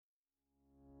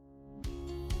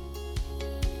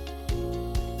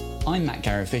I'm Matt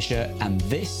Garrow-Fisher, and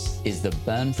this is the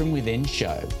Burn From Within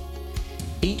show.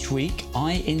 Each week,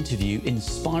 I interview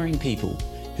inspiring people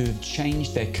who have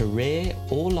changed their career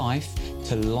or life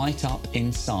to light up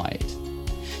inside.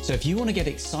 So if you want to get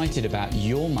excited about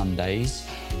your Mondays,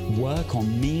 work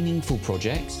on meaningful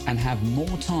projects, and have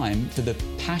more time for the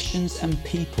passions and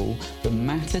people that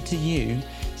matter to you,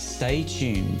 stay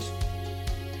tuned.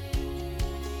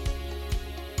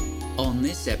 On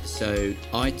this episode,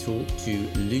 I talk to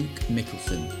Luke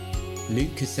Mickelson.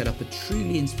 Luke has set up a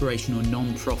truly inspirational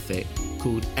non-profit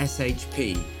called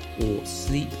SHP, or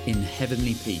Sleep in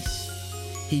Heavenly Peace.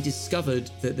 He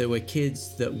discovered that there were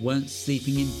kids that weren't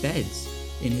sleeping in beds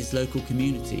in his local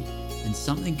community, and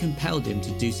something compelled him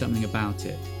to do something about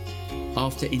it.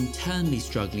 After internally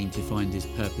struggling to find his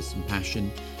purpose and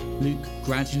passion, Luke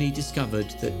gradually discovered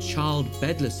that child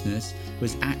bedlessness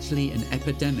was actually an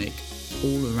epidemic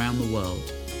all around the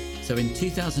world. So in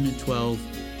 2012,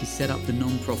 he set up the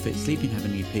non-profit Sleep in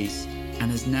Heavenly Peace and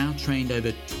has now trained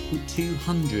over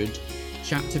 200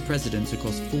 chapter presidents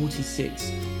across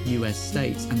 46 US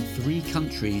states and 3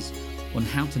 countries on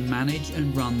how to manage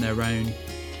and run their own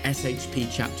SHP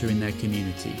chapter in their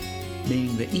community,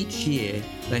 meaning that each year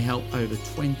they help over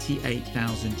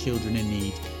 28,000 children in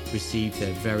need receive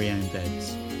their very own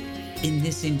beds. In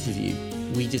this interview,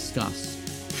 we discuss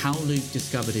how Luke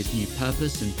discovered his new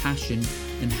purpose and passion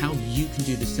and how you can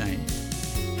do the same.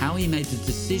 How he made the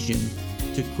decision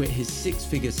to quit his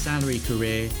 6-figure salary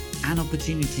career and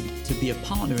opportunity to be a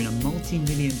partner in a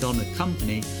multi-million-dollar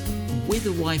company with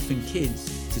a wife and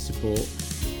kids to support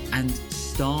and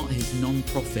start his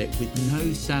non-profit with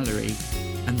no salary,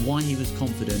 and why he was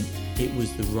confident it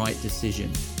was the right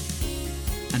decision.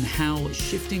 And how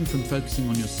shifting from focusing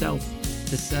on yourself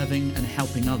to serving and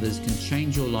helping others can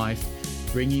change your life,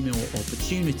 bring you more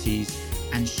opportunities,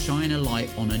 and shine a light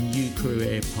on a new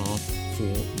career path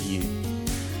for you.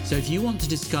 So if you want to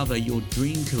discover your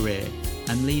dream career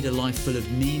and lead a life full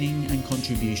of meaning and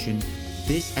contribution,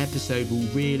 this episode will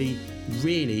really,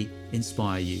 really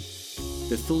inspire you.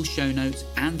 The full show notes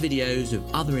and videos of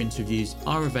other interviews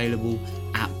are available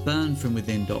at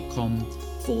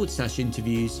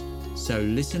burnfromwithin.com/interviews. So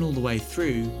listen all the way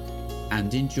through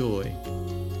and enjoy.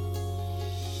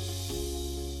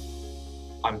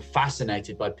 I'm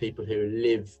fascinated by people who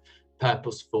live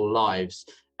purposeful lives.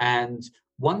 And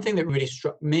one thing that really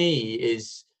struck me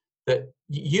is that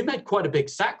you made quite a big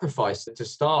sacrifice to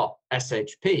start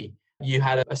SHP. You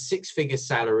had a 6-figure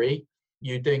salary,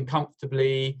 you're doing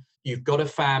comfortably, you've got a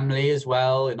family as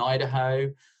well in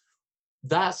Idaho.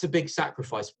 That's a big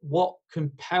sacrifice. What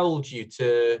compelled you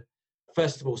to,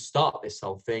 first of all, start this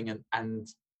whole thing? And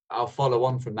I'll follow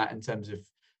on from that in terms of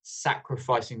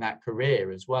sacrificing that career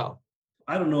as well.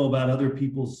 I don't know about other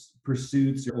people's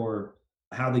pursuits or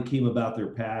how they came about their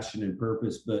passion and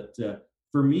purpose, but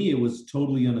for me, it was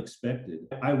totally unexpected.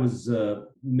 I was a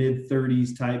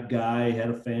mid-30s type guy, had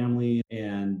a family,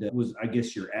 and was, I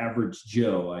guess, your average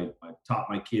Joe. I taught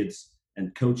my kids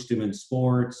and coached them in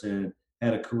sports and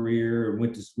had a career and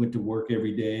went to work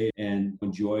every day and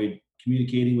enjoyed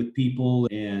communicating with people.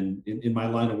 And in my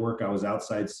line of work, I was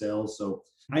outside sales, so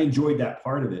I enjoyed that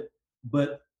part of it.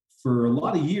 But for a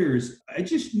lot of years, I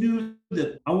just knew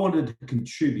that I wanted to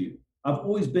contribute. I've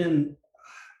always been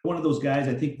one of those guys,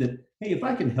 I think that, hey, if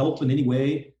I can help in any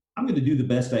way, I'm going to do the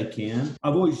best I can.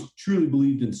 I've always truly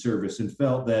believed in service and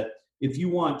felt that if you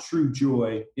want true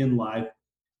joy in life,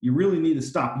 you really need to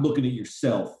stop looking at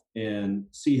yourself and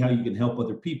see how you can help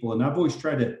other people. And I've always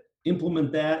tried to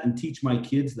implement that and teach my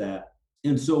kids that.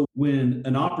 And so when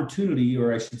an opportunity,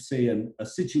 or I should say a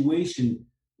situation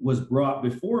was brought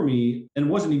before me, and it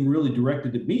wasn't even really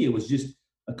directed at me, it was just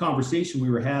a conversation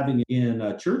we were having in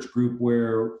a church group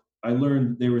where I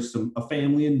learned there was a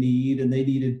family in need and they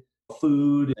needed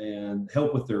food and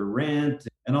help with their rent.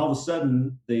 And all of a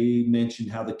sudden they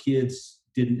mentioned how the kids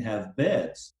didn't have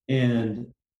beds.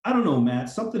 And I don't know,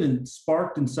 Matt, something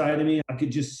sparked inside of me. I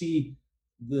could just see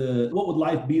what would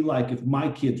life be like if my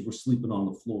kids were sleeping on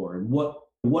the floor, and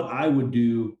what I would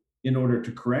do in order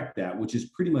to correct that, which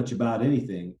is pretty much about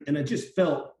anything. And I just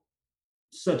felt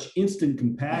such instant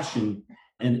compassion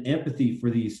and empathy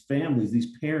for these families,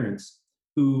 these parents,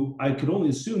 who I could only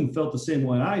assume felt the same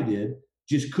way I did,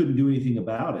 just couldn't do anything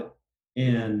about it.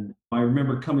 And I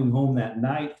remember coming home that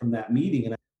night from that meeting,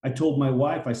 and I told my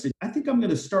wife, I said, I think I'm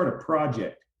going to start a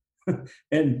project.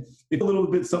 And it's a little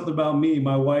bit something about me.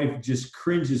 My wife just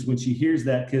cringes when she hears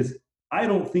that, because I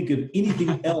don't think of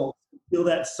anything else until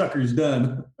that sucker's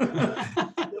done.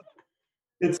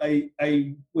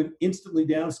 I went instantly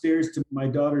downstairs to my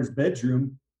daughter's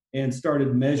bedroom and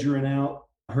started measuring out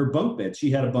her bunk bed.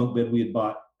 She had a bunk bed we had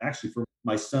bought actually for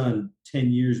my son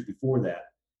 10 years before that.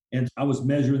 And I was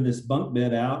measuring this bunk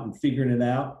bed out and figuring it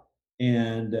out,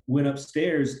 and went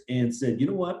upstairs and said, you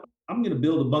know what? I'm going to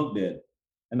build a bunk bed,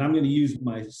 and I'm going to use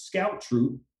my scout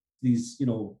troop, these,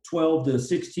 12 to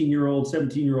 16-year-old,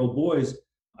 17-year-old boys.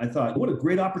 I thought, what a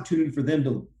great opportunity for them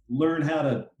to learn how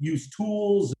to use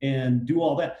tools and do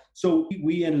all that. So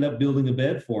we ended up building a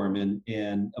bed for them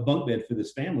and a bunk bed for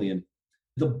this family. And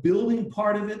the building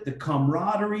part of it, the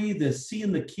camaraderie, the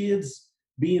seeing the kids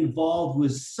be involved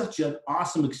was such an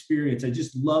awesome experience. I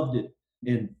just loved it.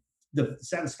 And the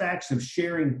satisfaction of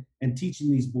sharing and teaching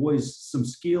these boys some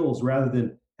skills rather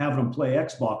than having them play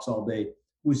Xbox all day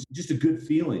was just a good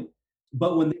feeling.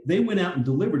 But when they went out and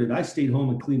delivered it, I stayed home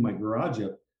and cleaned my garage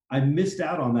up. I missed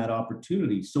out on that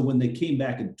opportunity. So when they came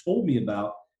back and told me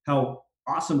about how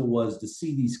awesome it was to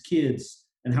see these kids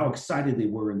and how excited they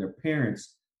were and their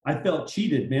parents, I felt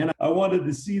cheated, man. I wanted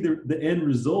to see the end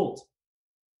result.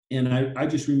 And I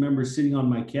just remember sitting on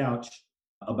my couch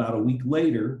about a week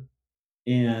later,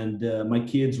 and my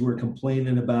kids were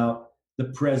complaining about the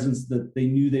presents that they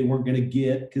knew they weren't going to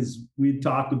get because we'd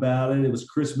talked about it. It was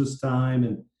Christmas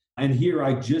time. And here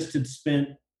I just had spent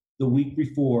the week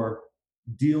before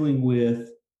dealing with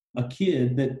a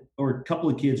kid or a couple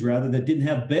of kids rather, that didn't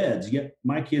have beds. Yet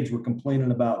my kids were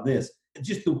complaining about this.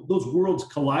 Just those worlds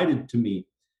collided to me.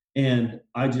 And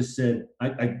I just said,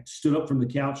 I stood up from the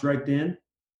couch right then,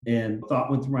 and thought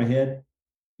went through my head,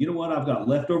 you know what? I've got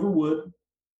leftover wood.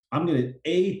 I'm going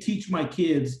to teach my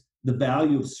kids the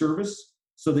value of service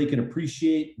so they can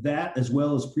appreciate that as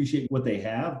well as appreciate what they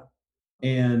have.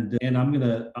 And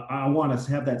I want us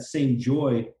to have that same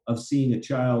joy of seeing a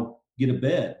child get a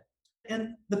bed.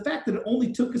 And the fact that it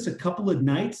only took us a couple of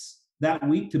nights that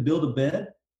week to build a bed,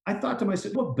 I thought to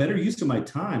myself, what better use of my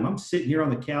time? I'm sitting here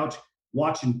on the couch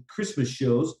watching Christmas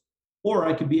shows, or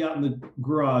I could be out in the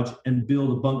garage and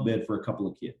build a bunk bed for a couple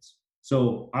of kids.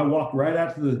 So I walked right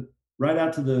out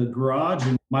to the garage,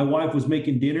 and my wife was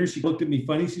making dinner. She looked at me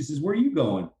funny. She says, "Where are you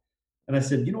going?" And I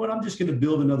said, "You know what? I'm just going to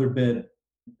build another bed,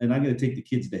 and I'm going to take the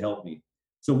kids to help me."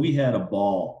 So we had a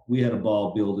ball. We had a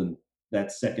ball building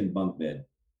that second bunk bed.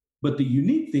 But the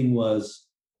unique thing was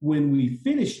when we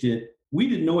finished it, we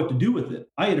didn't know what to do with it.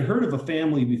 I had heard of a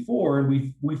family before,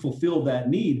 and we fulfilled that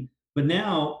need. But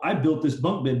now I built this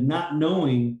bunk bed not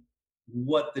knowing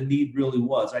what the need really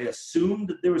was. I assumed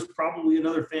that there was probably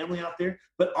another family out there,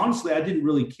 but honestly, I didn't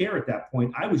really care at that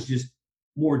point. I was just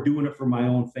more doing it for my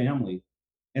own family.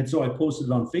 And so I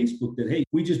posted on Facebook that, hey,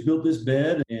 we just built this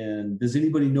bed, and does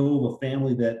anybody know of a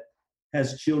family that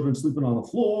has children sleeping on the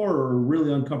floor or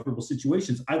really uncomfortable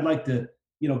situations? I'd like to,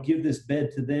 give this bed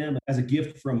to them as a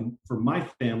gift from my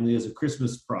family as a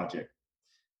Christmas project.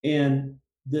 And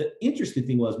the interesting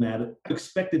thing was, Matt, I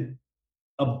expected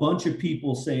a bunch of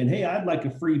people saying, hey, I'd like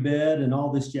a free bed and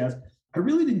all this jazz. I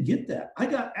really didn't get that. I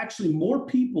got actually more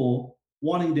people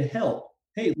wanting to help.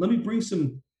 Hey, let me bring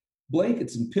some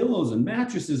blankets and pillows and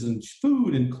mattresses and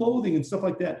food and clothing and stuff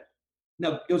like that.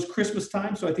 Now, it was Christmas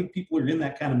time, so I think people are in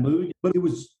that kind of mood, but it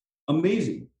was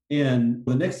amazing. And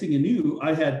the next thing you knew,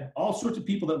 I had all sorts of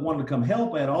people that wanted to come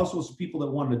help. I had all sorts of people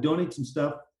that wanted to donate some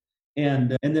stuff.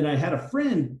 And then I had a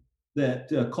friend that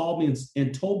called me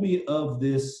and told me of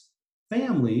this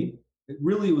family. It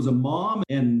really was a mom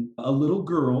and a little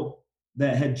girl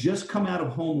that had just come out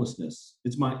of homelessness.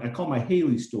 I call my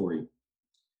Haley story.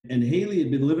 And Haley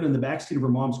had been living in the backseat of her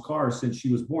mom's car since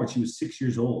she was born. She was 6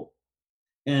 years old.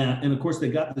 And of course, they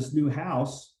got this new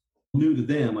house, new to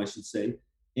them, I should say,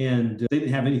 and they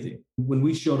didn't have anything. When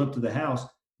we showed up to the house,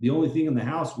 the only thing in the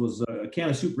house was a can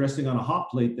of soup resting on a hot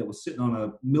plate that was sitting on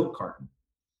a milk carton.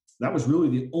 That was really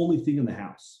the only thing in the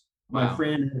house. Wow. My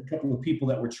friend had a couple of people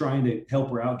that were trying to help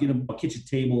her out, get them a kitchen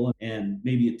table and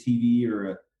maybe a TV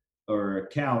or a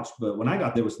couch. But when I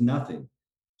got there was nothing.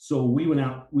 So we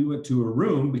went to her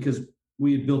room because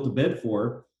we had built a bed for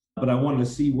her, but I wanted to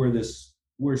see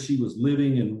where she was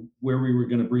living and where we were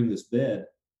going to bring this bed.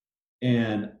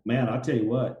 And man, I'll tell you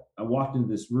what, I walked into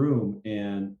this room,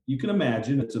 and you can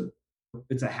imagine it's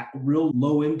a real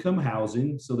low income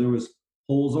housing. So there was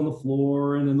holes on the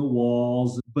floor and in the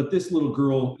walls. But this little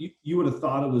girl, you would have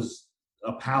thought it was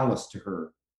a palace to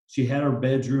her. She had her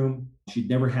bedroom. She'd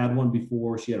never had one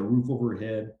before. She had a roof over her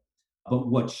head. But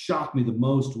what shocked me the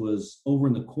most was over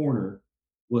in the corner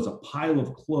was a pile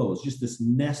of clothes, just this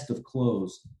nest of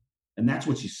clothes. And that's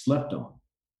what she slept on.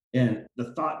 And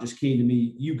the thought just came to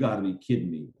me, you got to be kidding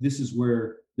me. This is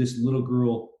where this little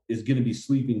girl is going to be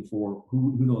sleeping for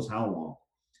who knows how long.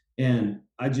 And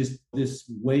this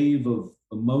wave of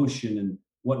emotion and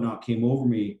whatnot came over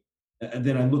me. And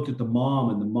then I looked at the mom,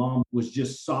 and the mom was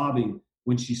just sobbing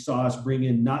when she saw us bring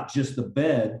in not just the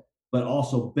bed, but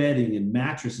also bedding and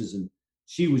mattresses. And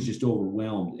she was just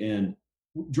overwhelmed. And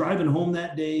driving home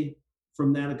that day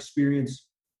from that experience,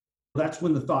 that's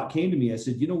when the thought came to me. I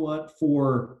said, you know what,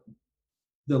 for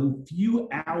the few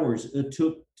hours it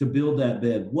took to build that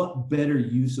bed, what better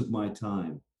use of my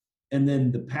time? And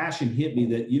then the passion hit me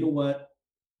that, you know what,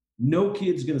 no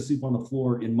kid's going to sleep on the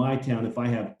floor in my town if I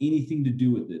have anything to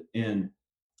do with it. And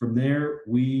from there,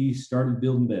 we started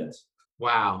building beds.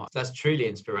 Wow, that's truly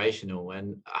inspirational.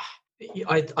 And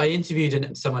I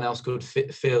interviewed someone else called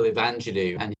Phil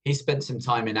Evangelou, and he spent some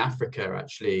time in Africa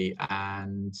actually,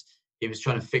 and he was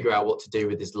trying to figure out what to do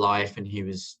with his life, and he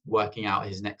was working out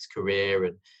his next career.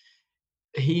 And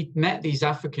he met these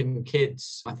African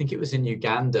kids, I think it was in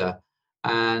Uganda,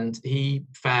 and he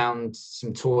found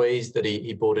some toys that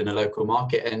he bought in a local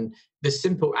market. And the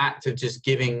simple act of just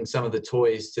giving some of the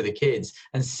toys to the kids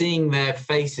and seeing their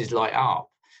faces light up,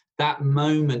 that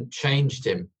moment changed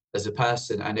him as a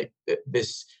person. And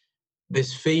this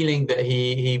feeling that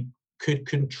he could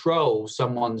control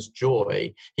someone's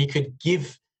joy, he could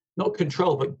give, not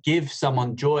control, but give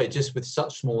someone joy just with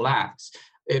such small acts.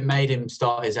 It made him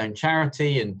start his own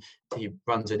charity, and he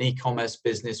runs an e-commerce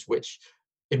business which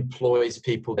employs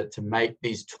people to make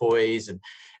these toys. And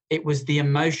it was the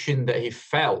emotion that he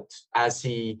felt as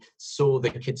he saw the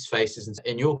kids' faces. And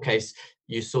in your case,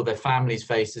 you saw their families'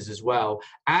 faces as well,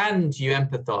 and you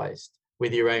empathized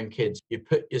with your own kids. You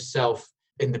put yourself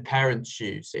in the parents'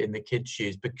 shoes, in the kids'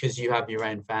 shoes, because you have your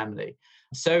own family.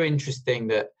 So interesting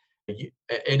that you,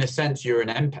 in a sense, you're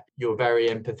very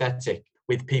empathetic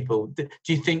with people. Do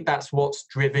you think that's what's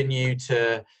driven you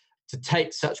to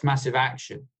take such massive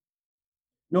action?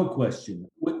 No question.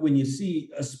 When you see,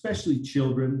 especially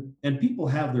children, and people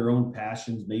have their own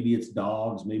passions, maybe it's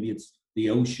dogs, maybe it's the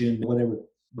ocean, whatever,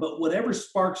 but whatever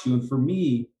sparks you. And for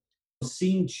me,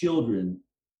 seeing children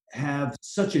have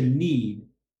such a need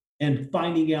and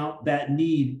finding out that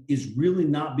need is really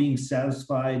not being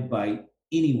satisfied by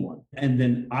anyone. And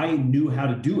then I knew how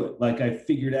to do it. Like I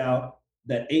figured out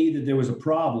that that there was a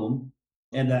problem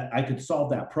and that I could solve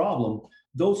that problem.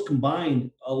 Those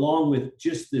combined, along with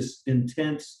just this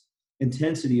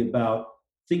intensity about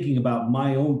thinking about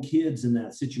my own kids in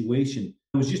that situation,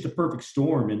 it was just a perfect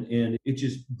storm. And it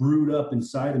just brewed up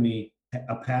inside of me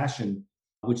a passion,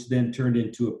 which then turned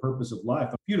into a purpose of life.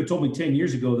 If you'd have told me 10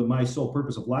 years ago that my sole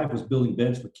purpose of life was building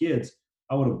beds for kids,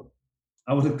 I would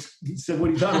have said,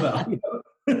 what are you talking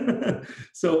about?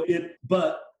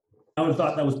 But I would have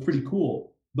thought that was pretty cool.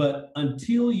 But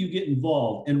until you get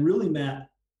involved, and really, Matt,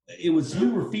 you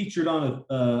were featured on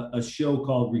a show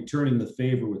called Returning the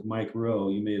Favor with Mike Rowe.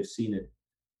 You may have seen it.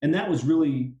 And that was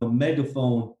really a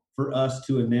megaphone for us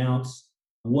to announce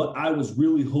what I was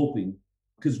really hoping,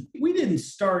 because we didn't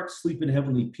start Sleep in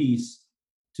Heavenly Peace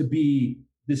to be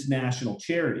this national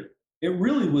charity. It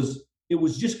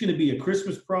was just going to be a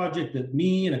Christmas project that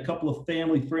me and a couple of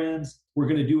family friends were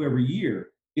going to do every year.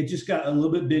 It just got a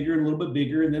little bit bigger and a little bit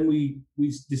bigger. And then we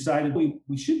decided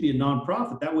we should be a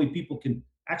nonprofit. That way people can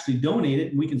actually donate it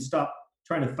and we can stop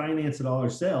trying to finance it all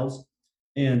ourselves.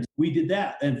 And we did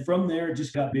that. And from there, it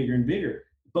just got bigger and bigger.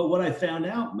 But what I found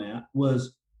out, Matt,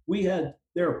 was there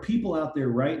are people out there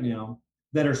right now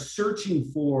that are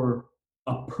searching for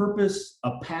a purpose,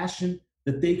 a passion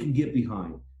that they can get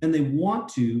behind. And they want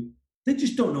to, they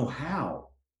just don't know how.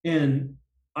 And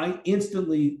I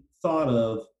instantly thought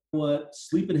of what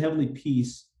Sleep in Heavenly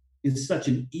Peace is such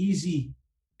an easy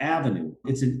avenue.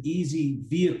 It's an easy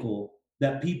vehicle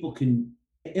that people can,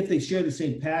 if they share the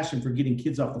same passion for getting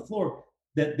kids off the floor,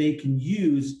 that they can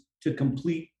use to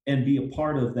complete and be a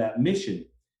part of that mission.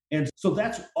 And so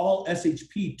that's all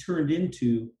SHP turned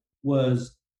into,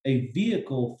 was a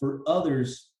vehicle for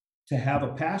others to have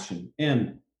a passion.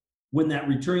 And when that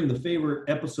Returning the Favor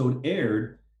episode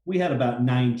aired, we had about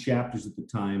 9 chapters at the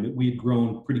time. We had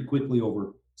grown pretty quickly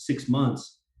over 6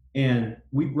 months. And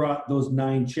we brought those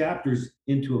 9 chapters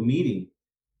into a meeting.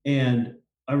 And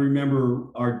I remember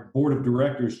our board of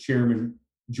directors chairman,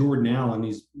 Jordan Allen,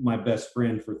 he's my best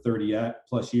friend for 30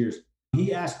 plus years.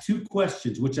 He asked 2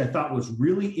 questions, which I thought was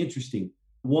really interesting.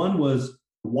 One was,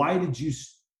 why did you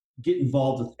get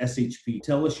involved with SHP?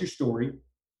 Tell us your story.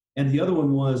 And the other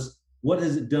one was, what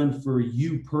has it done for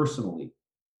you personally?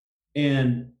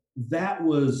 And that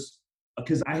was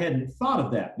because I hadn't thought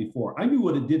of that before. I knew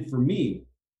what it did for me,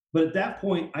 but at that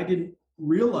point, I didn't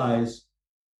realize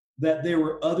that there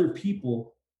were other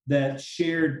people that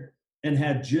shared and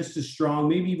had just as strong,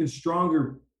 maybe even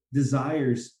stronger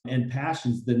desires and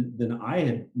passions than I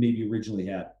had maybe originally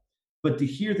had. But to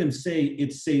hear them say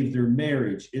it saved their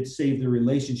marriage, it saved their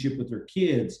relationship with their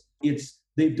kids,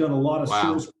 they've done a lot of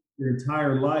service their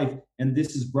entire life, and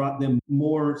this has brought them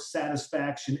more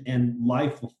satisfaction and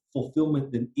life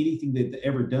fulfillment than anything they've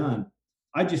ever done.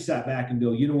 I just sat back and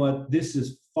go, you know what? This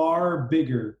is far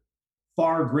bigger,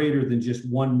 far greater than just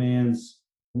one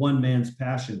man's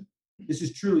passion. This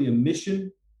is truly a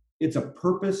mission. It's a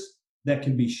purpose that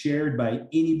can be shared by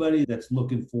anybody that's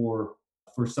looking for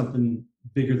something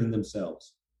bigger than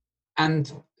themselves.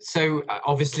 And so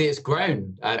obviously it's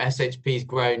grown. SHP's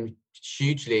grown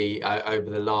hugely over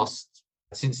the last,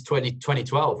 since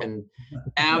 2012. And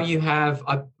now you have,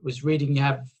 I was reading, you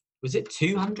have, was it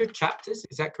 200 chapters?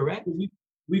 Is that correct?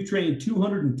 We've trained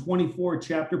 224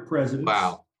 chapter presidents.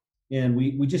 Wow. And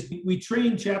we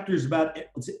train chapters about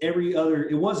every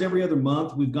other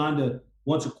month. We've gone to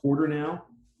once a quarter now.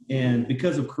 And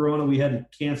because of Corona, we had to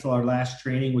cancel our last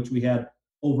training, which we had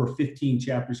over 15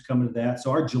 chapters coming to that.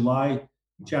 So our July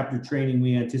chapter training,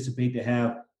 we anticipate to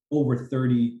have over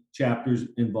 30 chapters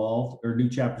involved, or new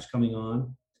chapters coming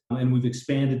on. And we've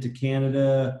expanded to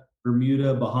Canada,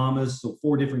 Bermuda, Bahamas, so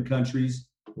 4 different countries.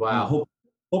 Wow.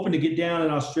 Hoping to get down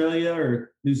in Australia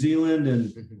or New Zealand,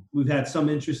 and we've had some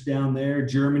interest down there.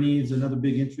 Germany is another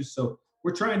big interest. So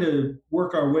we're trying to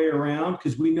work our way around,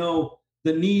 because we know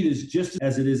the need is just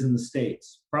as it is in the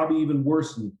States, probably even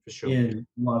worse in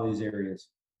a lot of these areas.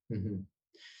 Mm-hmm.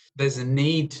 There's a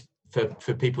need for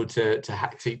people to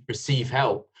receive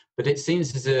help, but it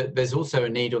seems there's also a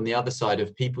need on the other side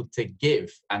of people to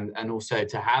give and also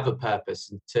to have a purpose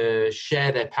and to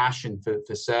share their passion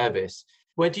for service.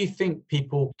 Where do you think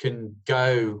people can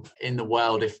go in the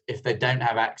world if they don't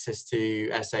have access to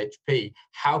SHP?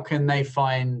 How can they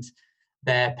find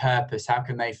their purpose? How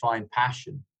can they find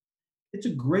passion? It's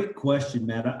a great question,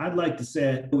 Matt. I'd like to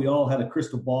say we all had a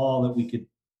crystal ball that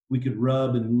we could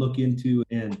rub and look into,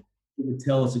 and it would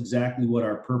tell us exactly what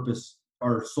our purpose,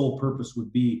 our sole purpose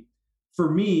would be.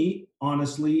 For me,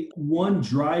 honestly, one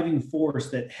driving force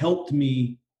that helped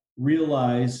me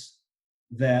realize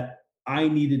that I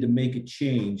needed to make a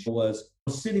change was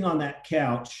sitting on that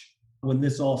couch when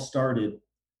this all started.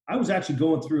 I was actually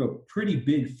going through a pretty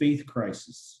big faith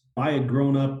crisis. I had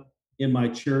grown up in my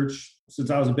church since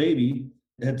I was a baby,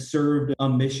 had served a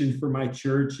mission for my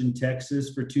church in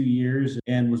Texas for 2 years,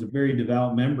 and was a very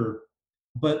devout member.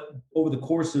 But over the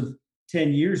course of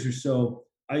 10 years or so,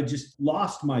 I just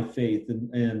lost my faith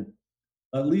and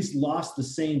at least lost the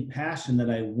same passion that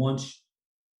I once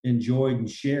enjoyed and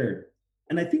shared.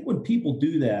 And I think when people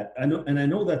do that, I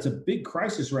know that's a big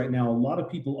crisis right now. A lot of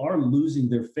people are losing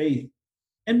their faith,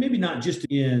 and maybe not just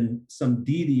in some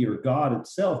deity or God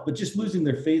itself, but just losing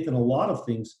their faith in a lot of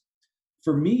things.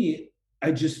 For me,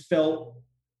 I just felt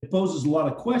it poses a lot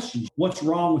of questions. What's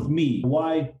wrong with me?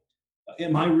 Why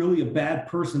am I really a bad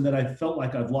person that I felt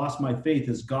like I've lost my faith?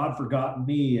 Has God forgotten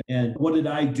me? And what did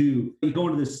I do? You go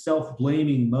into this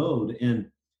self-blaming mode, and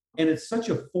it's such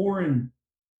a foreign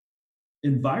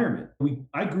environment.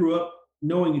 I grew up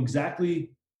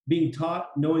being taught,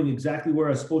 knowing exactly where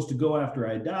I was supposed to go after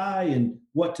I die and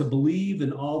what to believe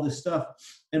and all this stuff.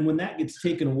 And when that gets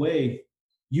taken away,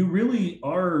 you really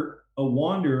are a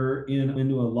wanderer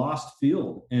into a lost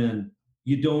field, and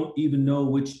you don't even know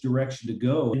which direction to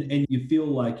go. And you feel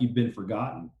like you've been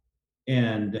forgotten.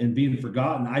 And being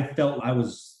forgotten, I felt I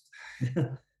was,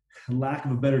 lack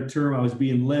of a better term, I was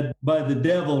being led by the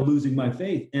devil, losing my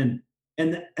faith. And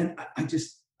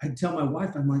I tell my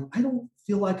wife, I'm like, I don't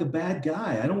feel like a bad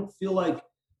guy. I don't feel like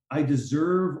I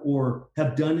deserve or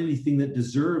have done anything that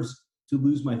deserves to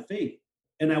lose my faith.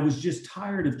 And I was just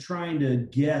tired of trying to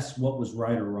guess what was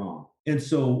right or wrong. And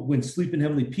so when Sleep in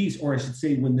Heavenly Peace, or I should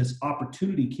say, when this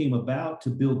opportunity came about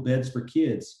to build beds for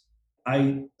kids,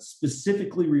 I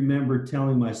specifically remember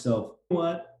telling myself, you know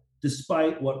what,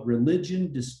 despite what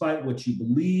religion, despite what you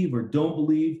believe or don't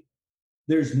believe,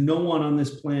 there's no one on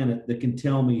this planet that can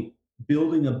tell me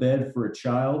building a bed for a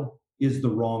child is the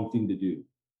wrong thing to do.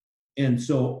 And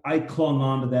so I clung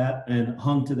on to that and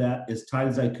hung to that as tight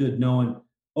as I could, knowing,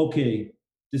 okay,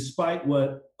 despite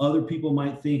what other people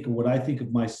might think or what I think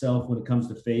of myself when it comes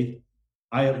to faith,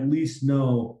 I at least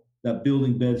know that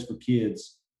building beds for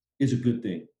kids is a good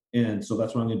thing. And so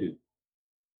that's what I'm going to do.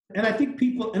 And I think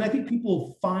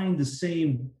people find the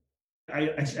same.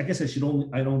 I guess I'd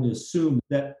only assume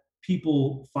that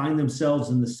people find themselves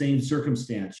in the same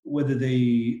circumstance, whether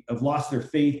they have lost their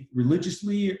faith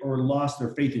religiously or lost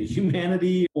their faith in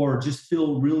humanity or just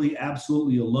feel really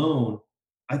absolutely alone.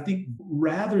 I think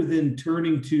rather than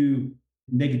turning to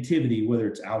negativity, whether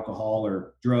it's alcohol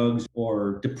or drugs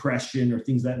or depression or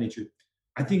things of that nature,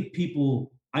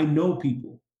 I know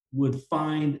people would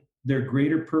find their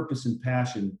greater purpose and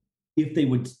passion if they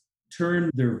would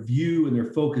turn their view and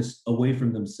their focus away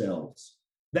from themselves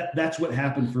That's what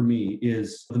happened for me.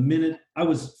 Is the minute I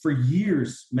was, for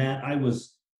years, Matt, I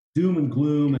was doom and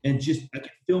gloom, and just I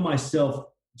could feel myself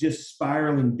just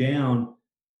spiraling down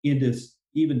into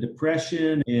even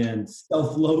depression and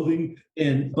self-loathing.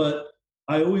 But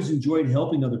I always enjoyed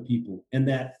helping other people, and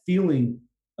that feeling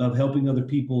of helping other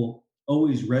people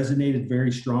always resonated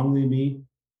very strongly in me.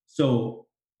 So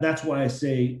that's why I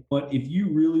say, but if you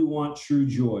really want true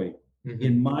joy,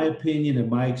 in my opinion and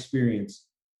my experience,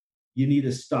 you need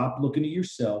to stop looking at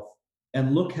yourself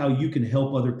and look how you can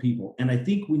help other people. And I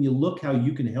think when you look how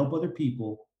you can help other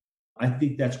people, I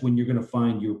think that's when you're going to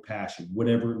find your passion,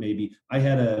 whatever it may be. I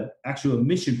had actually a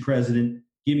mission president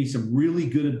give me some really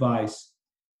good advice.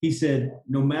 He said,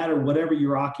 no matter whatever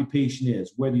your occupation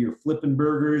is, whether you're flipping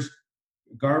burgers,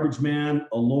 garbage man,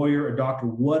 a lawyer, a doctor,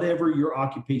 whatever your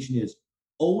occupation is,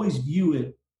 always view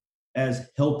it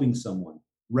as helping someone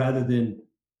rather than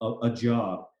a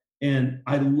job. And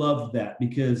I love that,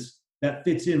 because that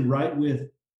fits in right with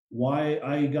why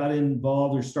I got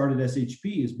involved or started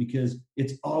SHP, is because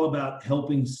it's all about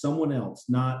helping someone else,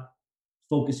 not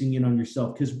focusing in on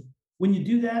yourself. Because when you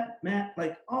do that, Matt,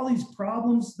 like all these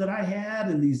problems that I had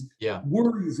and these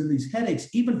worries and these headaches,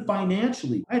 even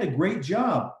financially, I had a great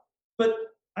job, but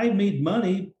I made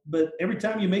money. But every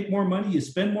time you make more money, you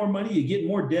spend more money, you get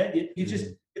more debt. You just,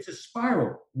 it's a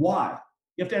spiral. Why?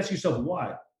 You have to ask yourself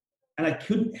why. And I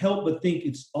couldn't help but think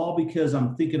it's all because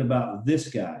I'm thinking about this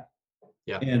guy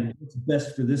and what's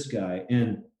best for this guy.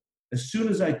 And as soon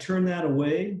as I turn that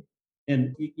away,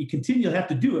 and you continue to have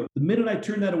to do it, the minute I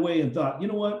turned that away and thought, you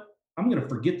know what, I'm going to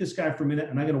forget this guy for a minute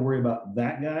and I'm going to worry about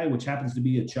that guy, which happens to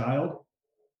be a child,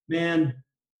 man,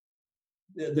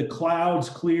 the clouds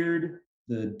cleared,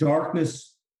 the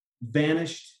darkness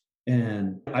vanished,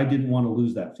 and I didn't want to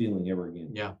lose that feeling ever again.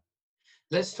 Yeah.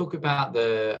 Let's talk about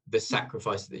the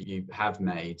sacrifice that you have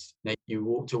made. Now, you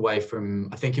walked away from,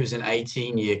 I think it was an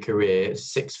 18-year career,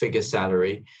 6-figure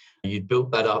salary. You'd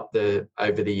built that up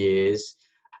over the years.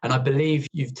 And I believe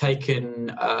you've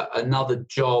taken another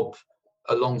job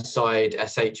alongside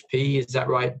SHP. Is that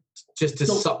right? Just to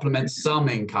supplement some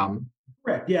income.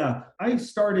 Correct. Yeah. I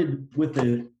started with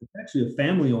actually a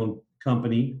family-owned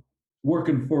company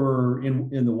working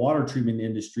in the water treatment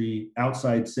industry,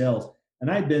 outside sales. And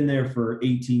I'd been there for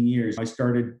 18 years. I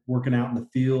started working out in the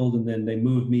field, and then they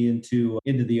moved me into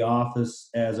the office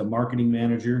as a marketing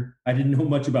manager. I didn't know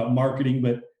much about marketing,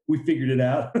 but we figured it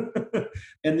out.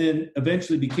 And then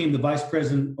eventually became the vice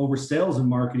president over sales and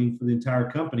marketing for the entire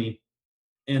company.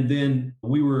 And then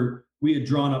we had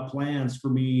drawn up plans for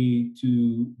me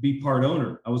to be part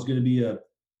owner. I was going to be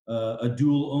a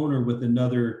dual owner with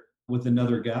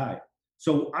another guy.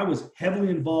 So I was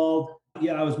heavily involved.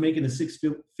 Yeah, I was making a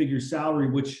 6-figure salary,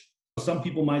 which some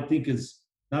people might think is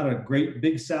not a great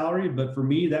big salary, but for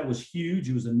me, that was huge.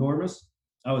 It was enormous.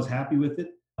 I was happy with it.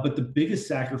 But the biggest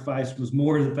sacrifice was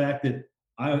more the fact that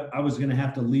I was going to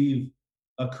have to leave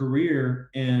a career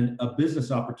and a business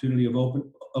opportunity of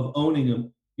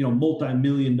owning a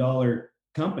multi-million-dollar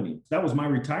company. That was my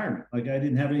retirement. Like, I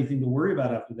didn't have anything to worry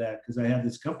about after that because I had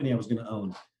this company I was going to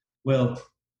own. Well,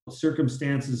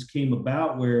 circumstances came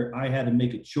about where I had to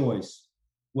make a choice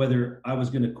whether I was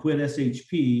going to quit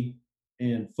SHP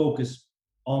and focus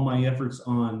all my efforts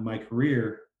on my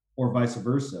career, or vice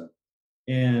versa.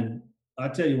 And I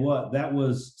tell you what, that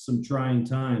was some trying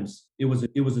times. It was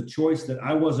a choice that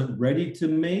I wasn't ready to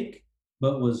make,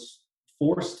 but was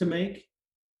forced to make.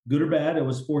 Good or bad, I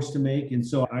was forced to make. And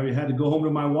so I had to go home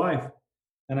to my wife,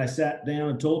 and I sat down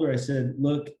and told her, I said,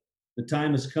 look, the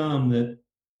time has come that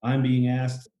I'm being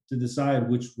asked to decide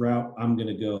which route I'm going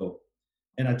to go.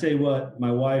 And I tell you what,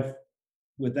 my wife,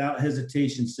 without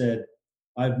hesitation, said,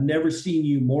 I've never seen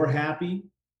you more happy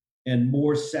and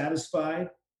more satisfied.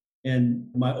 And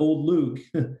my old Luke,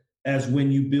 as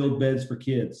when you build beds for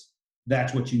kids,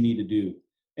 that's what you need to do.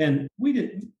 And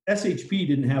SHP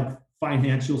didn't have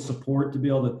financial support to be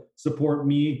able to support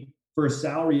me for a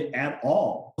salary at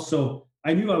all. So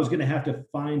I knew I was going to have to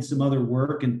find some other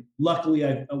work. And luckily,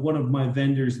 one of my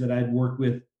vendors that I'd worked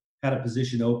with had a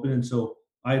position open. And so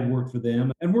I had worked for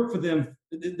them.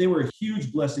 They were a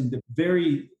huge blessing. The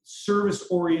very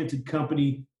service-oriented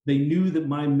company. They knew that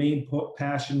my main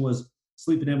passion was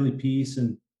Sleep in Heavenly Peace.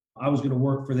 And I was going to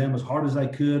work for them as hard as I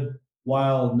could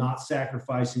while not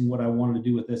sacrificing what I wanted to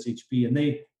do with SHP. And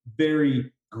they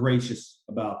very gracious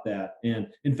about that. And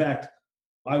in fact,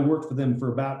 I worked for them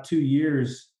for about 2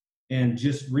 years and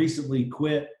just recently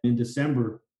quit in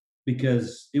December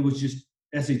because it was just,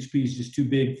 SHP is just too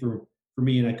big for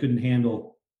me, and I couldn't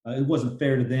handle, it wasn't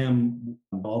fair to them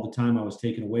all the time I was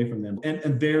taken away from them.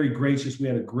 And very gracious. We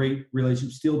had a great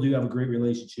relationship, still do have a great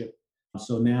relationship.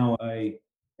 So now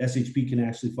SHP can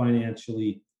actually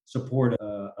financially support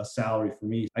a salary for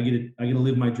me. I get to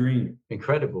live my dream.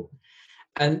 Incredible.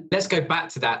 And let's go back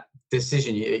to that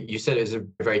decision. You said it was a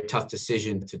very tough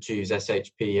decision to choose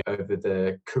SHP over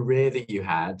the career that you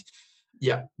had.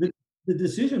 Yeah. The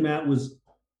decision, Matt, was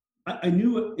I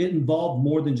knew it involved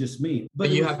more than just me. But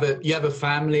you have a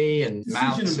family and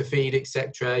mouths to feed,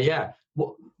 etc. Yeah.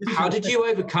 How did you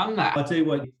overcome that? I'll tell you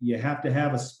what, you have to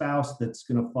have a spouse that's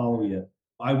going to follow you.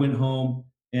 I went home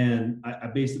and I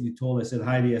basically I said,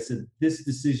 Heidi, I said, this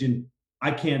decision,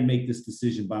 I can't make this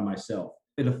decision by myself.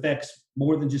 It affects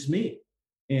more than just me.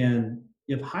 And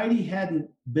if Heidi hadn't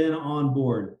been on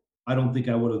board, I don't think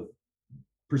I would have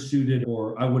pursued it,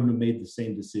 or I wouldn't have made the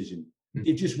same decision.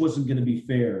 It just wasn't going to be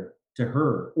fair to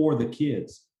her or the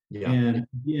kids. Yeah. And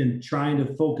again, trying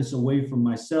to focus away from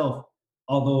myself,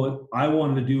 although I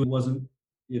wanted to do it, wasn't,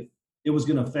 if it was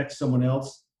going to affect someone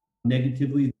else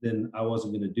negatively, then I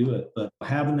wasn't going to do it. But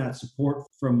having that support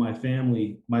from my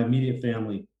family, my immediate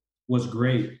family, was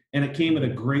great. And it came at a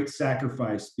great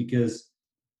sacrifice, because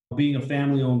being a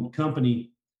family-owned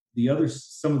company,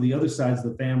 some of the other sides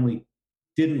of the family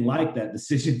didn't like that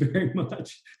decision very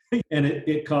much. And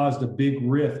it caused a big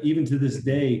rift. Even to this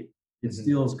day, it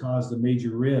still has caused a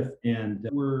major rift. And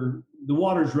the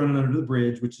water's running under the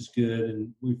bridge, which is good.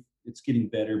 And it's getting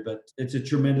better, but it's a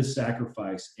tremendous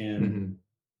sacrifice, and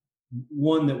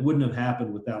one that wouldn't have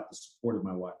happened without the support of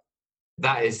my wife.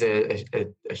 That is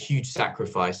a huge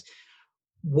sacrifice.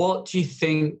 What do you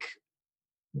think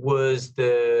was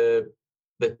the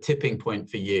tipping point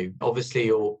for you?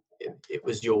 Obviously, it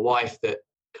was your wife that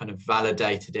kind of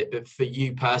validated it, but for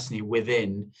you personally,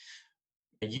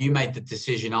 you made the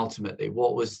decision ultimately.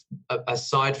 What was,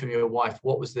 aside from your wife,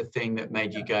 what was the thing that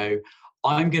made you go,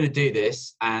 I'm going to do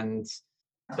this, and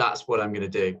that's what I'm going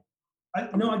to do?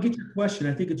 I get your question.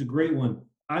 I think it's a great one.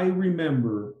 I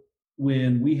remember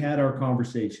when we had our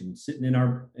conversation, sitting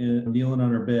kneeling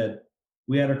on our bed,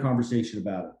 we had our conversation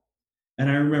about it. And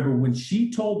I remember when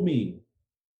she told me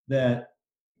that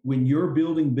when you're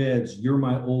building beds, you're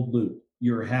my old Luke.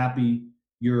 You're happy.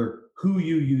 You're who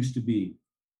you used to be.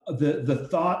 The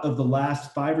thought of the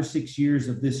last 5 or 6 years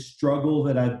of this struggle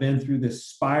that I've been through, this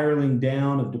spiraling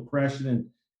down of depression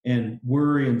and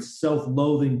worry and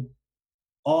self-loathing,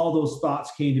 all those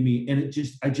thoughts came to me. And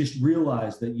I just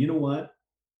realized that, you know what?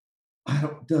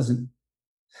 It doesn't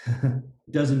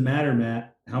matter,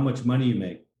 Matt, how much money you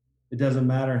make. It doesn't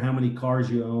matter how many cars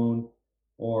you own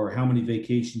or how many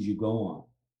vacations you go on.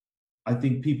 I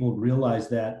think people realize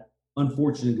that,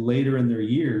 unfortunately, later in their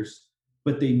years,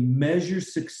 but they measure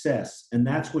success. And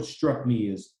that's what struck me,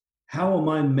 is how am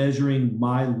I measuring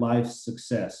my life's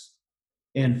success?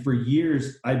 And for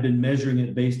years, I've been measuring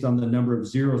it based on the number of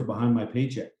zeros behind my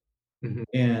paycheck.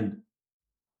 And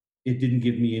it didn't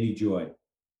give me any joy.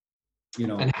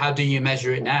 And how do you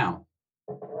measure it now?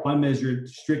 I measure it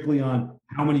strictly on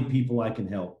how many people I can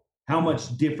help, how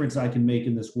much difference I can make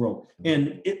in this world.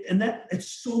 And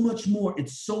it's so much more.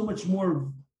 It's so much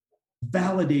more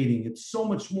validating. It's so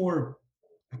much more,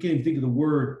 I can't even think of the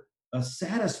word,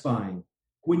 satisfying,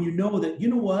 when you know that, you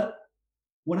know what,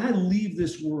 when I leave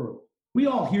this world, we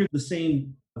all hear the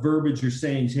same verbiage or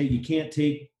sayings. Hey, you can't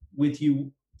take with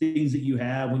you things that you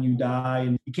have when you die,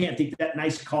 and you can't take that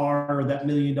nice car or that $1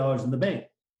 million in the bank.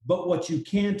 But what you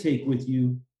can take with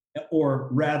you, or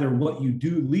rather what you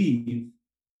do leave,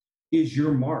 is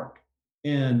your mark.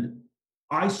 And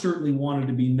I certainly wanted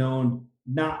to be known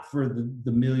not for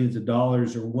the millions of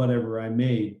dollars or whatever I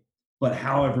made, but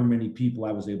however many people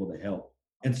I was able to help.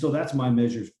 And so that's my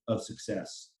measure of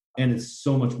success. And it's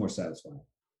so much more satisfying.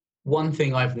 One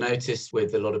thing I've noticed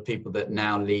with a lot of people that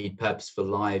now lead purposeful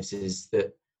lives is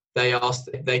that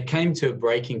they came to a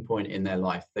breaking point in their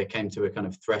life. They came to a kind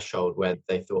of threshold where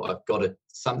they thought,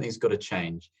 something's got to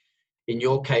change. In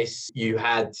your case, you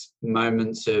had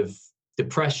moments of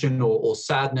depression or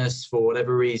sadness for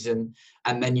whatever reason,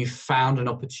 and then you found an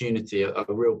opportunity, a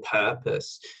real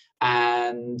purpose.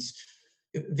 And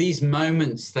these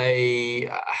moments, they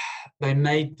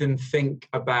made them think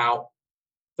about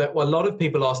that. Well, a lot of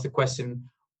people ask the question,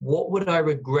 what would I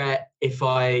regret if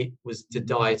I was to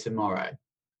die tomorrow?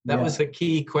 That was the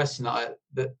key question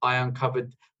that I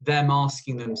uncovered them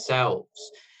asking themselves.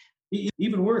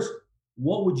 Even worse,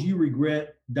 what would you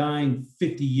regret dying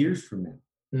 50 years from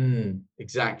now?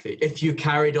 Exactly. If you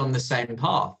carried on the same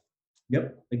path.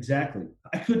 Yep, exactly.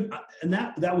 I couldn't, and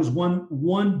that was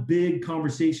one big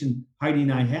conversation Heidi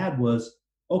and I had was,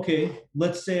 okay,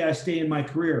 let's say I stay in my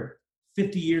career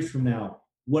 50 years from now.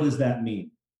 What does that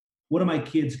mean? What are my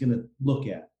kids going to look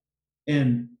at?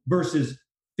 And versus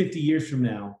 50 years from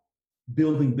now,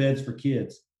 building beds for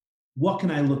kids, what can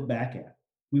I look back at?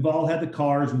 We've all had the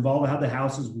cars, we've all had the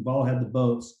houses, we've all had the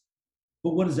boats.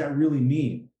 But what does that really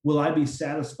mean? Will I be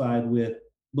satisfied with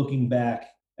looking back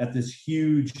at this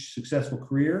huge successful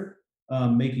career,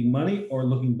 making money, or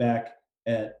looking back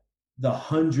at the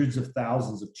hundreds of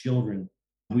thousands of children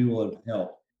we will have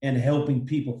helped and helping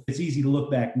people? It's easy to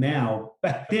look back now.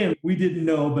 Back then, we didn't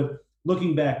know, but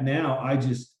looking back now,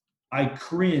 I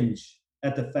cringe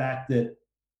at the fact that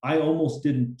I almost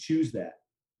didn't choose that,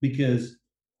 because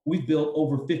we've built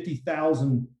over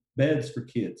 50,000 beds for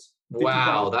kids.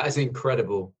 Wow, that is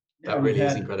incredible. Yeah, that really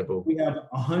is incredible. We have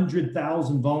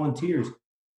 100,000 volunteers.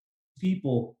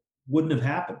 People wouldn't have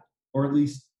happened, or at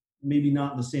least maybe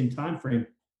not in the same time frame,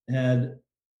 had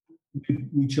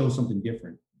we chose something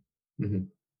different. Mm-hmm.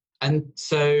 And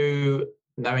so,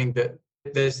 knowing that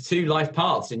there's two life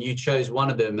paths and you chose one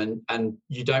of them, and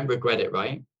you don't regret it,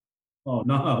 right? Oh,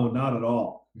 no, not at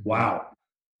all. Wow.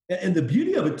 And the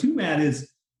beauty of it too, Matt,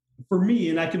 is for me,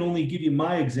 and I can only give you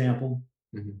my example,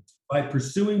 by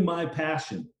pursuing my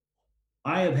passion,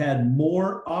 I have had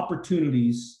more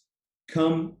opportunities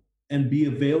come and be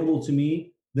available to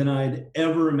me than I'd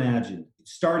ever imagined.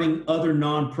 Starting other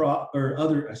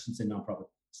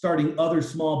starting other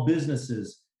small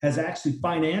businesses has actually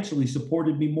financially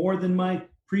supported me more than my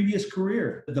previous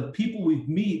career. The people we've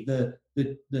met,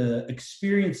 the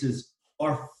experiences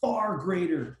are far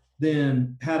greater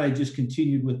than had I just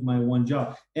continued with my one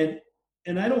job. And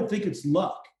I don't think it's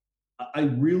luck. I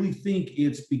really think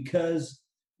it's because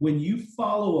when you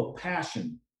follow a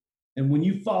passion and when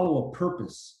you follow a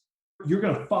purpose, you're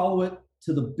going to follow it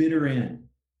to the bitter end.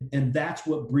 And that's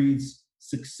what breeds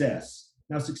success.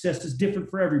 Now, success is different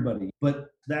for everybody,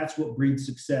 but that's what breeds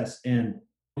success. And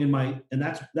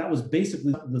that was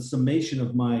basically the summation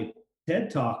of my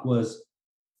TED Talk was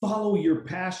follow your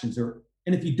passions.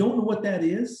 And if you don't know what that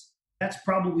is, that's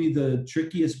probably the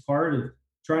trickiest part of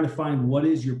trying to find what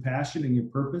is your passion and your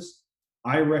purpose.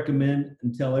 I recommend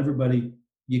and tell everybody,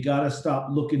 you got to stop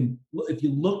looking. If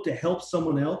you look to help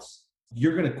someone else,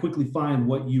 you're going to quickly find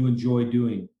what you enjoy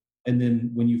doing. And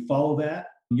then when you follow that,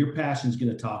 your passion is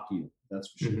going to talk to you. That's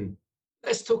for sure. Mm-hmm.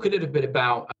 Let's talk a little bit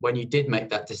about when you did make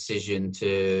that decision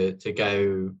to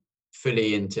go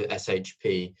fully into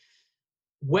SHP.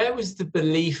 Where was the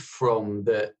belief from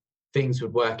that things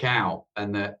would work out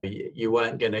and that you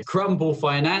weren't going to crumble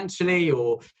financially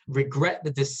or regret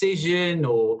the decision,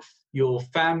 or your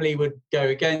family would go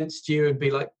against you and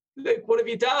be like, look, what have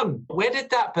you done? Where did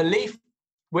that belief,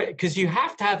 because you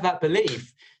have to have that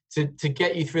belief to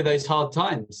get you through those hard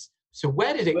times. So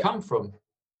where did it come from?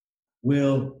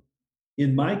 Well,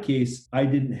 in my case, I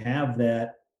didn't have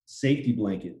that safety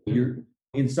blanket.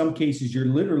 In some cases, you're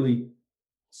literally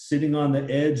sitting on the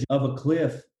edge of a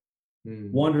cliff,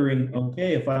 wondering,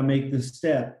 okay, if I make this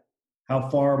step, how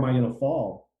far am I going to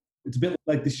fall? It's a bit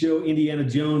like the show Indiana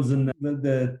Jones and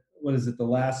the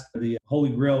Holy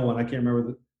Grail one. I can't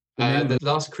remember the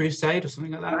Last Crusade or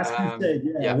something like that. Last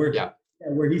Crusade,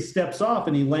 where he steps off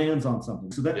and he lands on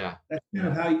something. So that's kind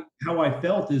of how I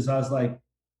felt. Is I was like,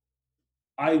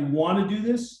 I want to do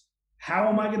this. How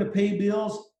am I going to pay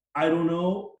bills? I don't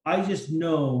know. I just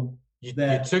know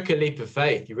that you took a leap of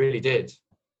faith. You really did.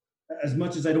 As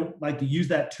much as I don't like to use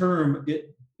that term,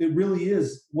 it really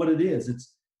is what it is.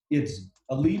 It's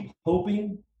a leap,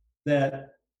 hoping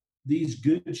that these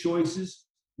good choices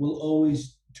will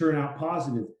always turn out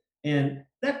positive. And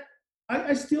that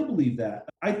I still believe that.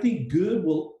 I think good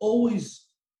will always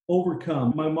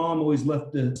overcome. My mom always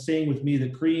left the saying with me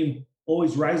that cream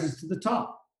always rises to the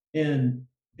top. And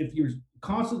if you're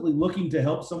constantly looking to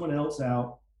help someone else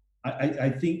out, I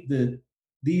think that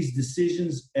these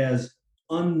decisions, as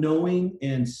unknowing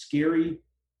and scary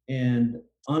and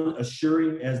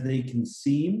unassuring as they can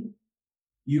seem,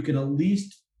 you can at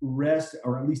least rest,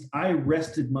 or at least I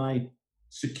rested my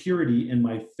security and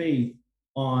my faith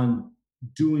on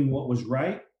doing what was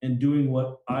right and doing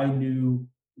what I knew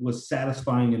was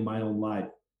satisfying in my own life,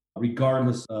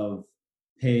 regardless of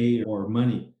pay or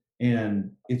money.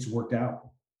 And it's worked out.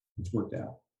 It's worked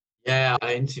out. Yeah,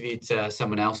 I interviewed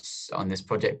someone else on this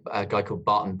project, a guy called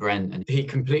Barton Brent, and he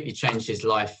completely changed his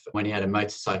life when he had a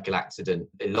motorcycle accident.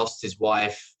 He lost his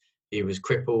wife. He was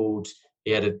crippled.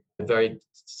 He had a very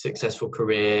successful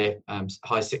career,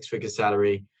 high six-figure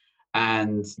salary.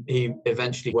 And he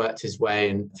eventually worked his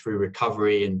way through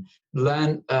recovery and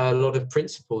learned a lot of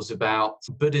principles about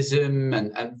Buddhism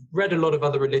and read a lot of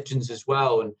other religions as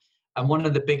well. And one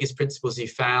of the biggest principles he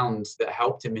found that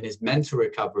helped him in his mental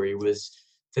recovery was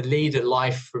to lead a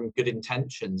life from good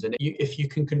intentions. And if you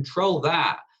can control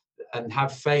that and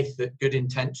have faith that good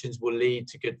intentions will lead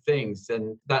to good things,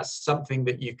 then that's something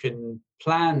that you can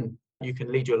plan, you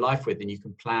can lead your life with, and you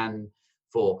can plan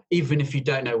for, even if you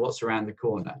don't know what's around the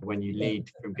corner when you lead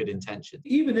from good intentions?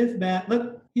 Even if, Matt,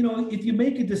 if you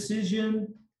make a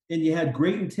decision and you had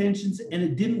great intentions and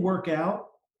it didn't work out,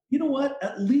 you know what?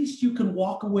 At least you can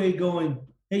walk away going,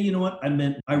 hey, you know what?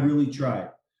 I really tried.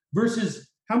 Versus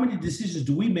how many decisions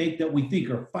do we make that we think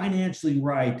are financially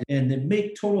right and that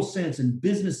make total sense and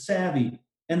business savvy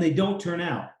and they don't turn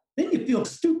out? Then you feel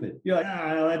stupid. You're like,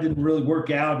 that didn't really work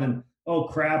out. And oh,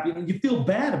 crap. You feel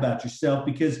bad about yourself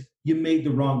because you made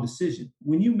the wrong decision.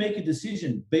 When you make a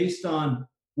decision based on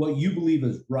what you believe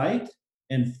is right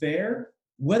and fair,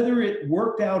 whether it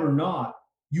worked out or not,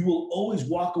 you will always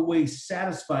walk away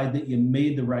satisfied that you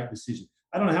made the right decision.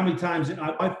 I don't know how many times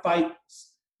I fight.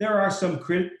 There are some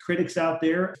critics out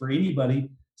there for anybody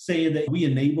saying that we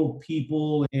enable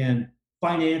people and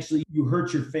financially you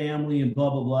hurt your family and blah,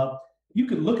 blah, blah. You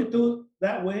can look at it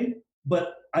that way,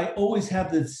 but I always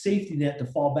have the safety net to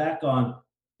fall back on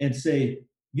and say,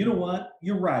 you know what,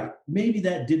 you're right. Maybe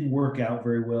that didn't work out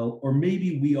very well, or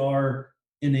maybe we are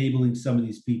enabling some of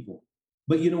these people.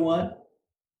 But you know what?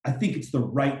 I think it's the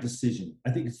right decision.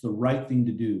 I think it's the right thing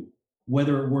to do,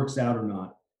 whether it works out or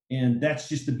not. And that's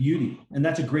just the beauty. And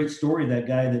that's a great story, that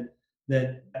guy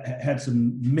that had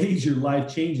some major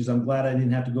life changes. I'm glad I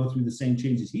didn't have to go through the same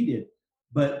changes he did.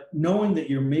 But knowing that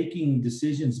you're making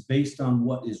decisions based on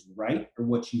what is right or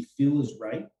what you feel is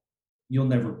right, I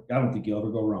don't think you'll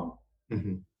ever go wrong.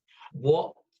 Mm-hmm.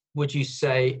 What would you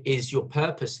say is your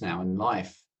purpose now in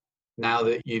life? Now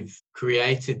that you've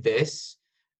created this,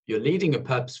 you're leading a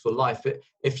purposeful life.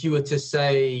 If you were to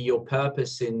say your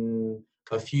purpose in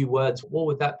a few words, what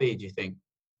would that be, do you think?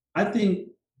 I think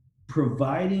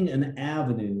providing an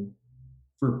avenue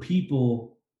for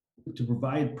people to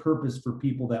provide purpose for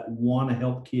people that want to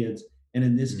help kids. And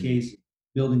in this case,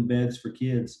 building beds for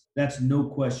kids. That's no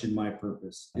question my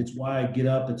purpose. It's why I get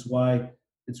up. It's why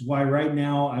right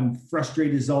now I'm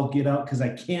frustrated as all get out because I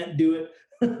can't do it.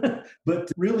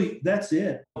 But really, that's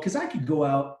it. Because I could go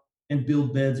out and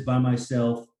build beds by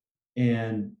myself.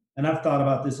 And I've thought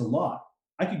about this a lot.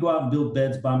 I could go out and build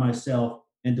beds by myself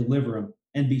and deliver them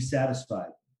and be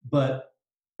satisfied. But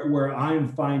where I'm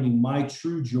finding my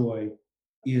true joy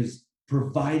is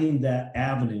providing that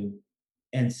avenue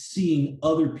and seeing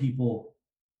other people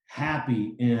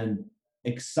happy and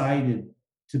excited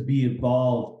to be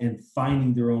involved and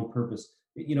finding their own purpose.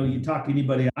 You know, you talk to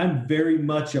anybody, I'm very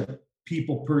much a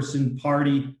people person,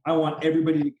 party. I want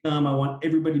everybody to come. I want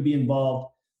everybody to be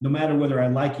involved, no matter whether I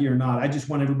like you or not. I just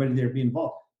want everybody there to be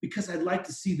involved because I'd like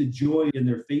to see the joy in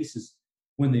their faces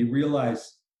when they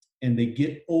realize and they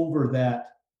get over that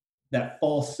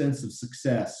false sense of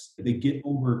success. They get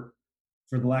over,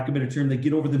 for the lack of a better term, they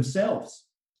get over themselves.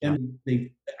 And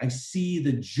I see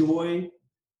the joy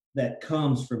that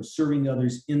comes from serving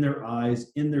others in their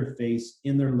eyes, in their face,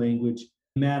 in their language.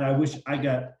 Matt, I wish I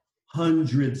got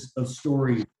hundreds of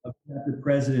stories of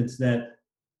presidents that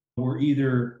were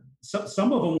either,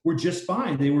 some of them were just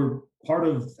fine. They were part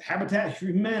of Habitat for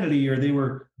Humanity, or they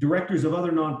were directors of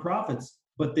other nonprofits.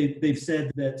 But they've said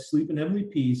that Sleep in Heavenly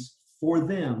Peace for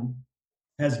them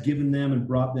has given them and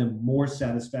brought them more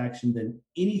satisfaction than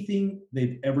anything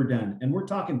they've ever done. And we're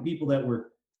talking people that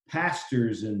were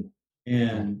pastors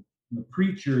and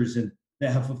preachers and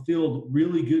that have fulfilled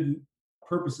really good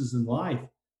purposes in life.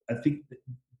 I think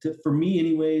for me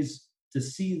anyways, to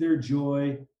see their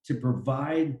joy, to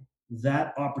provide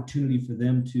that opportunity for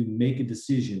them to make a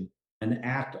decision and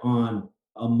act on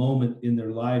a moment in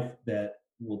their life that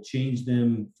will change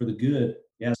them for the good.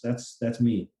 Yes, that's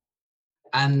me.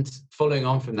 And following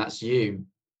on from that's you.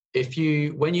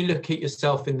 When you look at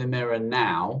yourself in the mirror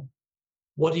now,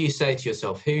 what do you say to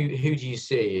yourself? Who do you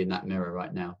see in that mirror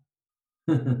right now?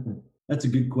 That's a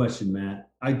good question, Matt.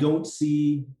 I don't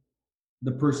see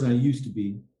the person I used to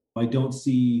be. I don't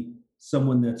see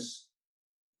someone that's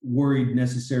worried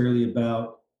necessarily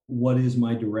about what is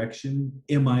my direction.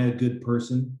 Am I a good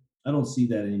person? I don't see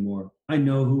that anymore. I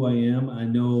know who I am. I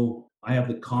know I have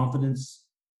the confidence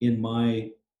in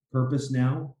my purpose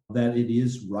now that it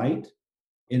is right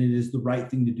and it is the right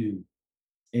thing to do.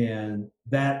 And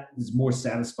that is more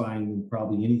satisfying than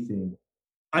probably anything.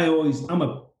 I'm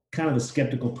a kind of a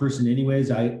skeptical person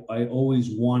anyways. I always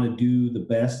want to do the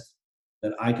best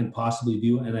that I can possibly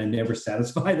do, and I never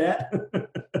satisfy that.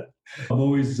 I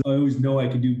always know I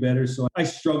can do better. So I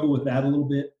struggle with that a little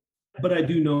bit. But I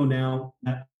do know now,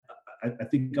 I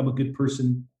think I'm a good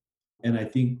person. And I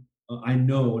think I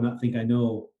know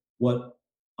what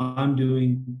I'm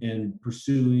doing and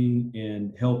pursuing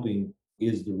and helping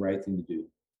is the right thing to do.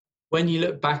 When you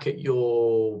look back at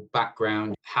your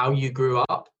background, how you grew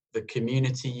up, the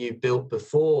community you built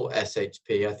before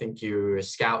SHP, I think you were a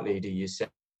scout leader, you said.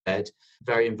 said,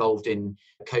 very involved in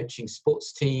coaching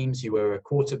sports teams. You were a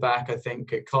quarterback, I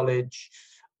think, at college.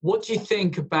 What do you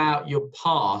think about your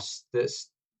past that's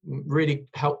really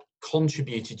helped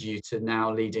contributed you to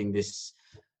now leading this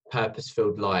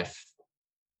purpose-filled life?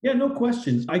 Yeah, no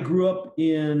question. I grew up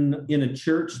in a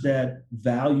church that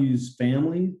values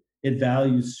family, it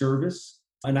values service,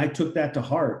 and I took that to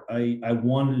heart. I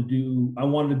wanted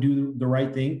to do the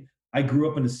right thing. I grew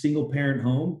up in a single parent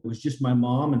home. It was just my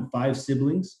mom and 5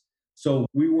 siblings. So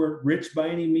we weren't rich by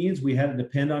any means. We had to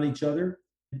depend on each other.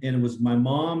 And it was my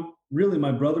mom. Really,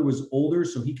 my brother was older,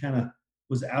 so he kind of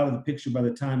was out of the picture by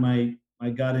the time I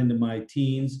got into my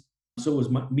teens. So it was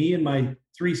me and my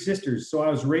 3 sisters. So I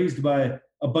was raised by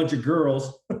a bunch of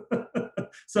girls.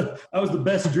 So I was the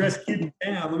best dressed kid in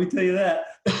town, let me tell you that.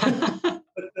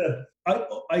 But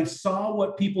I saw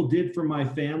what people did for my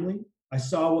family. I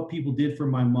saw what people did for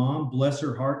my mom. Bless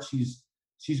her heart. She's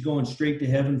going straight to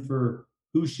heaven for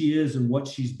who she is and what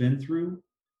she's been through.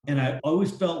 And I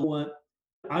always felt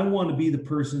I want to be the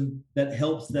person that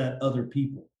helps that other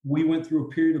people. We went through a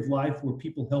period of life where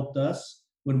people helped us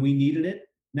when we needed it.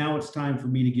 Now it's time for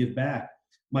me to give back.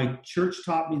 My church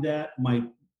taught me that.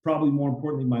 Probably more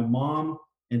importantly, my mom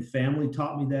and family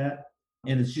taught me that.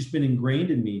 And it's just been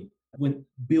ingrained in me. When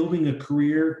building a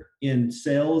career in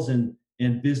sales and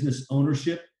business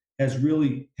ownership has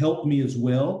really helped me as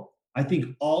well. I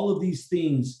think all of these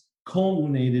things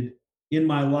culminated in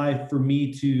my life for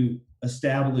me to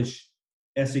establish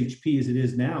SHP as it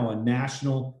is now, a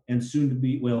national and soon to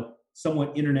be,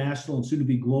 somewhat international and soon to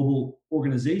be global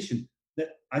organization.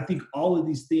 That I think all of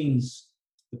these things,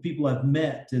 the people I've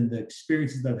met and the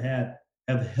experiences I've had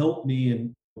have helped me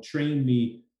and trained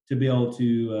me to be able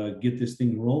to get this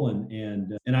thing rolling.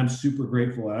 And I'm super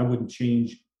grateful. I wouldn't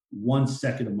change 1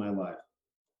 second of my life.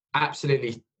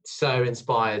 Absolutely. So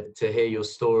inspired to hear your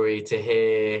story, to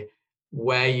hear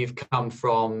where you've come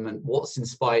from and what's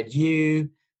inspired you,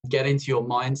 get into your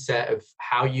mindset of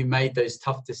how you made those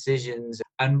tough decisions.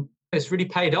 And it's really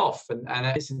paid off. And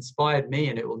it's inspired me,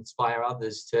 and it will inspire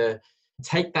others to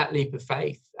take that leap of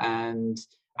faith and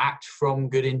act from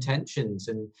good intentions.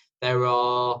 And there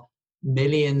are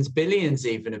millions, billions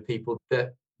even of people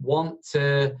that want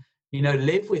to,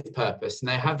 live with purpose, and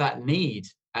they have that need.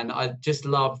 And I just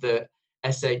love that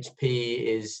SHP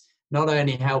is not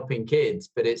only helping kids,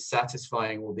 but it's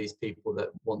satisfying all these people that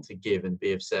want to give and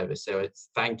be of service. So it's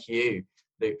thank you,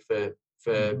 Luke, for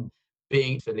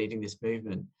leading this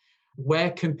movement.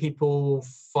 Where can people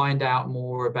find out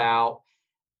more about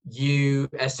you,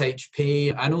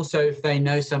 SHP, and also if they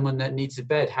know someone that needs a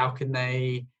bed, how can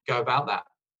they go about that?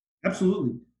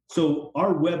 Absolutely. So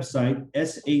our website,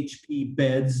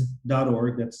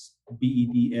 shpbeds.org, that's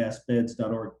BEDS,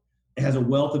 beds.org, it has a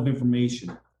wealth of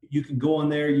information. You can go on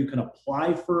there, you can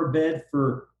apply for a bed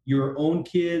for your own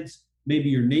kids, maybe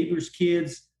your neighbor's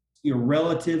kids, your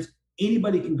relatives.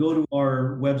 Anybody can go to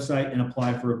our website and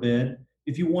apply for a bed.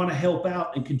 If you want to help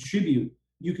out and contribute,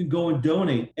 you can go and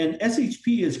donate. And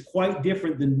SHP is quite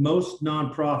different than most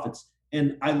nonprofits.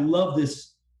 And I love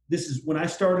this. This is when I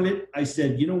started it, I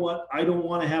said, you know what? I don't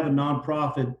want to have a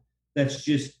nonprofit that's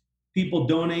just people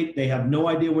donate. They have no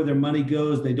idea where their money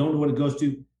goes. They don't know what it goes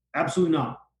to. Absolutely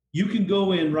not. You can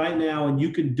go in right now and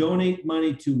you can donate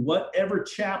money to whatever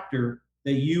chapter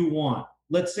that you want.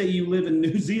 Let's say you live in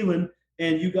New Zealand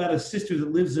and you got a sister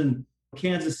that lives in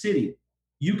Kansas City.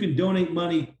 You can donate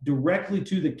money directly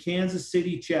to the Kansas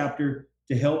City chapter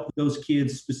to help those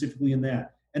kids specifically in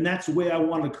that. And that's the way I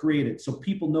want to create it, so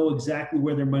people know exactly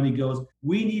where their money goes.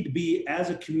 We need to be, as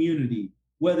a community,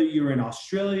 whether you're in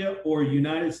Australia or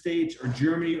United States or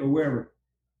Germany or wherever,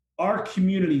 our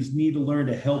communities need to learn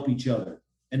to help each other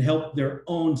and help their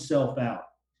own self out.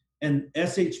 And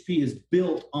SHP is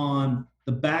built on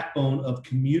the backbone of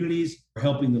communities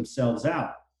helping themselves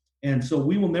out. And so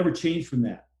we will never change from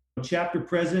that. Chapter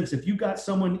presidents, if you got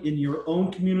someone in your own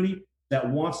community that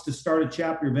wants to start a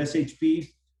chapter of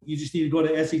SHP, you just need to go to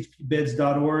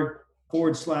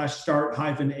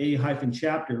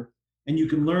shpbeds.org/start-a-chapter, and you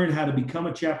can learn how to become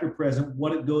a chapter president,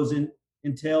 what it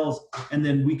entails, and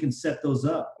then we can set those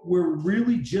up. We're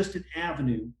really just an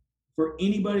avenue for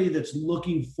anybody that's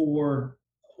looking for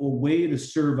a way to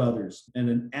serve others and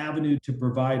an avenue to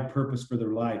provide purpose for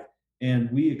their life.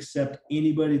 And we accept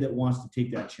anybody that wants to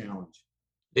take that challenge.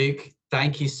 Luke,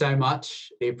 thank you so much.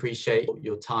 We appreciate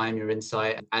your time, your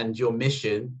insight, and your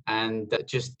mission, and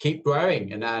just keep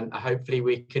growing. And hopefully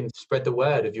we can spread the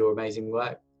word of your amazing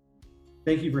work.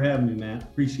 Thank you for having me, Matt.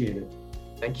 Appreciate it.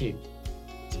 Thank you.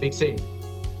 Speak soon.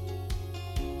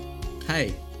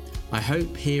 Hey, I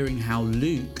hope hearing how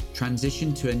Luke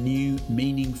transitioned to a new,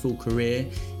 meaningful career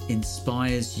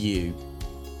inspires you.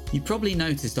 You probably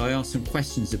noticed I asked some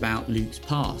questions about Luke's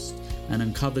past and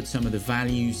uncovered some of the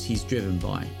values he's driven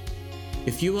by.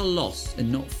 If you are lost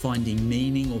and not finding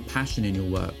meaning or passion in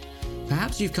your work,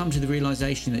 perhaps you've come to the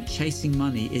realization that chasing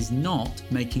money is not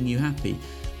making you happy,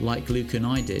 like Luke and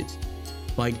I did.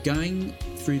 By going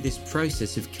through this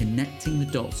process of connecting the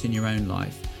dots in your own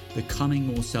life, becoming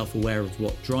more self-aware of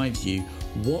what drives you,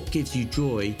 what gives you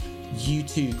joy, you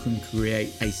too can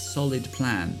create a solid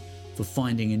plan for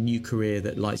finding a new career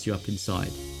that lights you up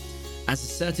inside. As a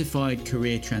certified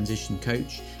career transition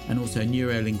coach and also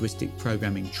neuro-linguistic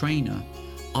programming trainer,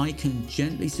 I can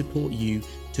gently support you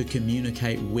to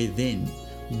communicate within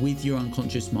with your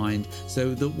unconscious mind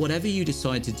so that whatever you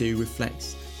decide to do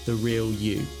reflects the real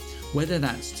you. Whether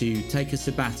that's to take a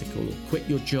sabbatical or quit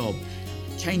your job,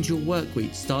 change your work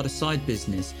week, start a side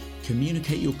business,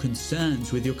 communicate your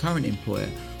concerns with your current employer,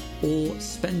 or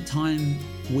spend time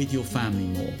with your family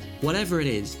more. Whatever it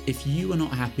is, if you are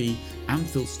not happy and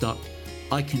feel stuck,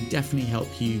 I can definitely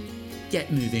help you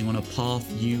get moving on a path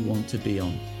you want to be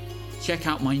on. Check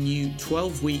out my new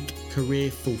 12-week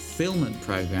career fulfillment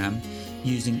program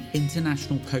using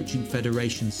International Coaching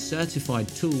Federation certified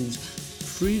tools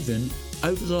proven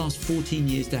over the last 14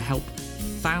 years to help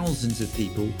thousands of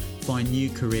people find new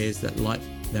careers that light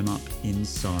them up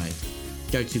inside.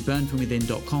 Go to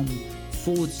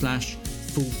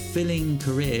burnfromwithin.com/fulfilling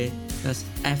career. That's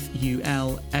FULFILLING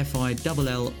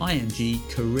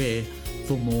career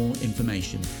for more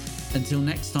information. Until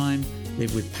next time,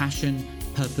 live with passion,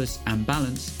 purpose and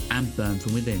balance, and burn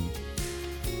from within.